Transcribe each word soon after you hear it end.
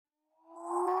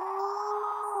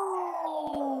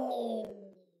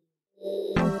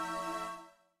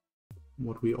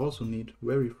what we also need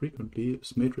very frequently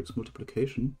is matrix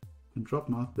multiplication. In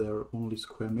dropMath there are only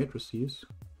square matrices,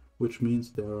 which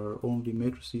means there are only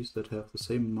matrices that have the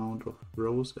same amount of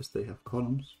rows as they have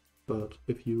columns. But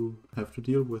if you have to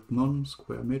deal with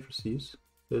non-square matrices,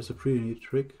 there's a pretty neat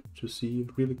trick to see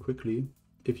really quickly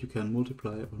if you can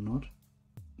multiply or not,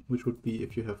 which would be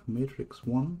if you have matrix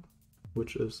 1,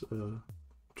 which is a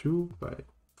 2 by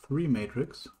 3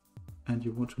 matrix, and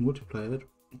you want to multiply it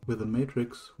with a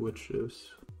matrix which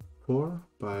is 4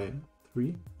 by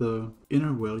 3. The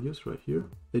inner values right here,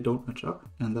 they don't match up,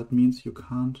 and that means you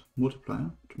can't multiply,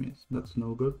 which means that's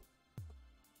no good.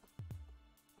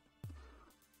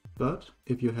 But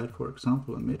if you had, for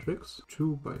example, a matrix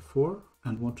 2 by 4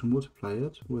 and want to multiply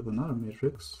it with another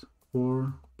matrix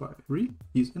 4 by 3,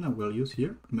 these inner values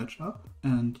here match up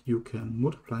and you can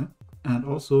multiply. And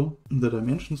also the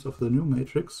dimensions of the new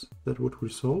matrix that would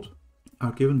result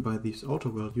are given by these outer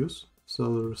values. So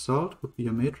the result would be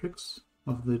a matrix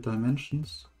of the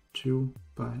dimensions 2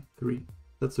 by 3.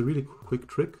 That's a really quick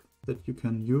trick that you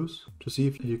can use to see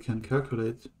if you can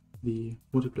calculate the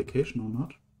multiplication or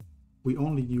not. We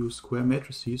only use square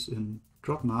matrices in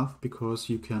dropMath because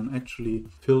you can actually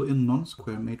fill in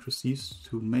non-square matrices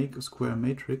to make a square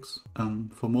matrix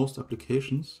for most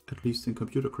applications, at least in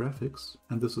computer graphics.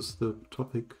 And this is the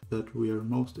topic that we are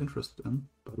most interested in,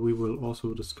 but we will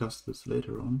also discuss this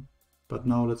later on. But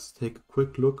now let's take a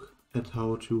quick look at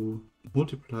how to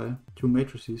multiply two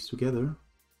matrices together.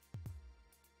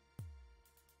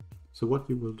 So what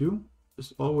you will do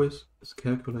is always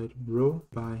calculate row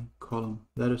by column.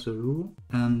 That is a rule,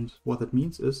 and what that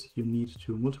means is you need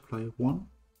to multiply 1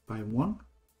 by 1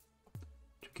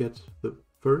 to get the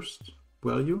first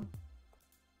value,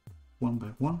 1 by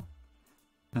 1,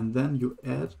 and then you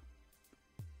add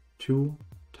 2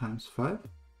 times 5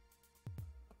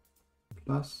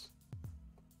 plus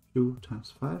 2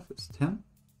 times 5 is 10,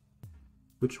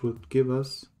 which would give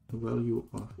us the value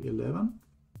of 11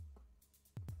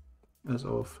 as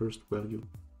our first value.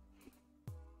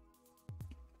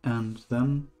 And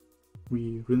then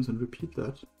we rinse and repeat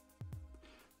that.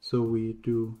 So we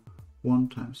do 1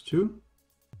 times 2,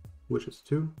 which is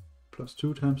 2, plus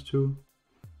 2 times 2,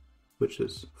 which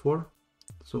is 4.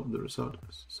 So the result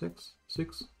is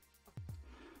 6.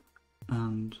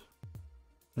 And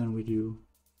then we do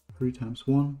 3 times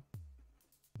 1,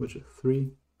 which is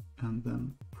 3, and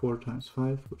then 4 times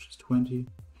 5, which is 20.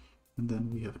 And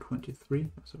then we have 23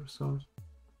 as a result.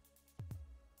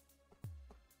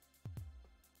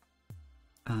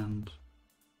 And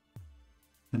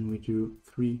then we do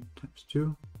 3 times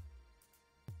 2,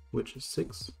 which is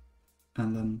 6.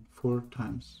 And then 4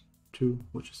 times 2,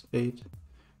 which is 8.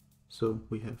 So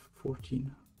we have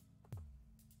 14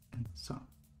 in sum.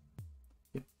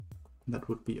 Yeah, that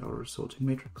would be our resulting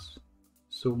matrix.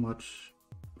 So much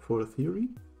for the theory.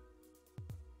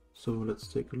 So let's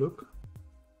take a look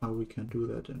how we can do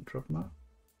that in dropMath.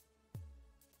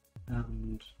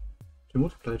 And to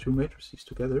multiply two matrices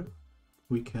together,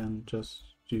 we can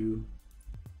just do,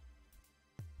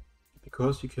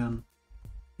 because you can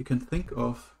think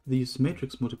of these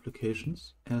matrix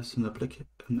multiplications as an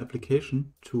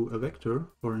application to a vector,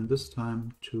 or in this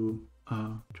time to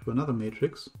another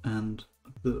matrix, and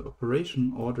the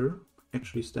operation order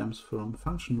actually stems from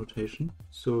function notation.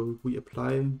 So we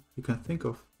apply, you can think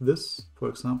of this, for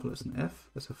example, as an f,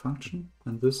 as a function,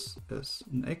 and this as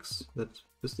an x, that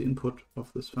is the input of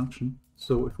this function.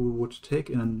 So if we would take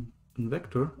a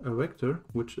vector,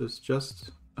 which is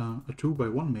just a 2 by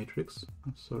 1 matrix,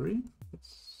 I'm sorry,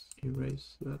 let's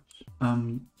erase that.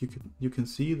 You can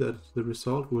see that the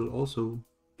result will also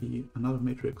be another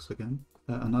matrix again,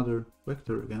 another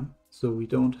vector again. So we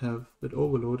don't have it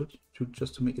overloaded,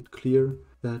 just to make it clear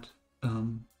that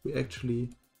we actually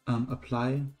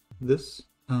apply this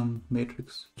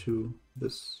matrix to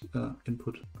this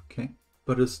input. Okay,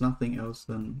 but it's nothing else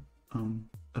than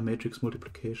a matrix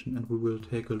multiplication, and we will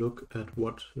take a look at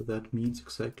what that means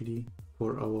exactly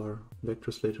for our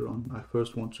vectors later on. I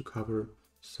first want to cover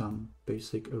some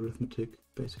basic arithmetic,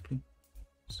 basically.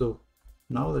 So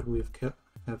now that we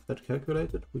have that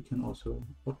calculated, we can also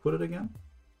output it again.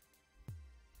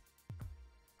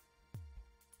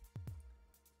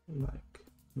 Like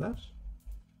that.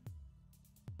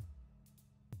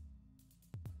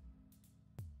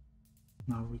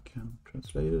 Now we can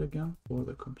translate it again for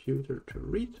the computer to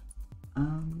read.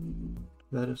 And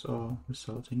that is our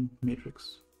resulting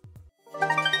matrix.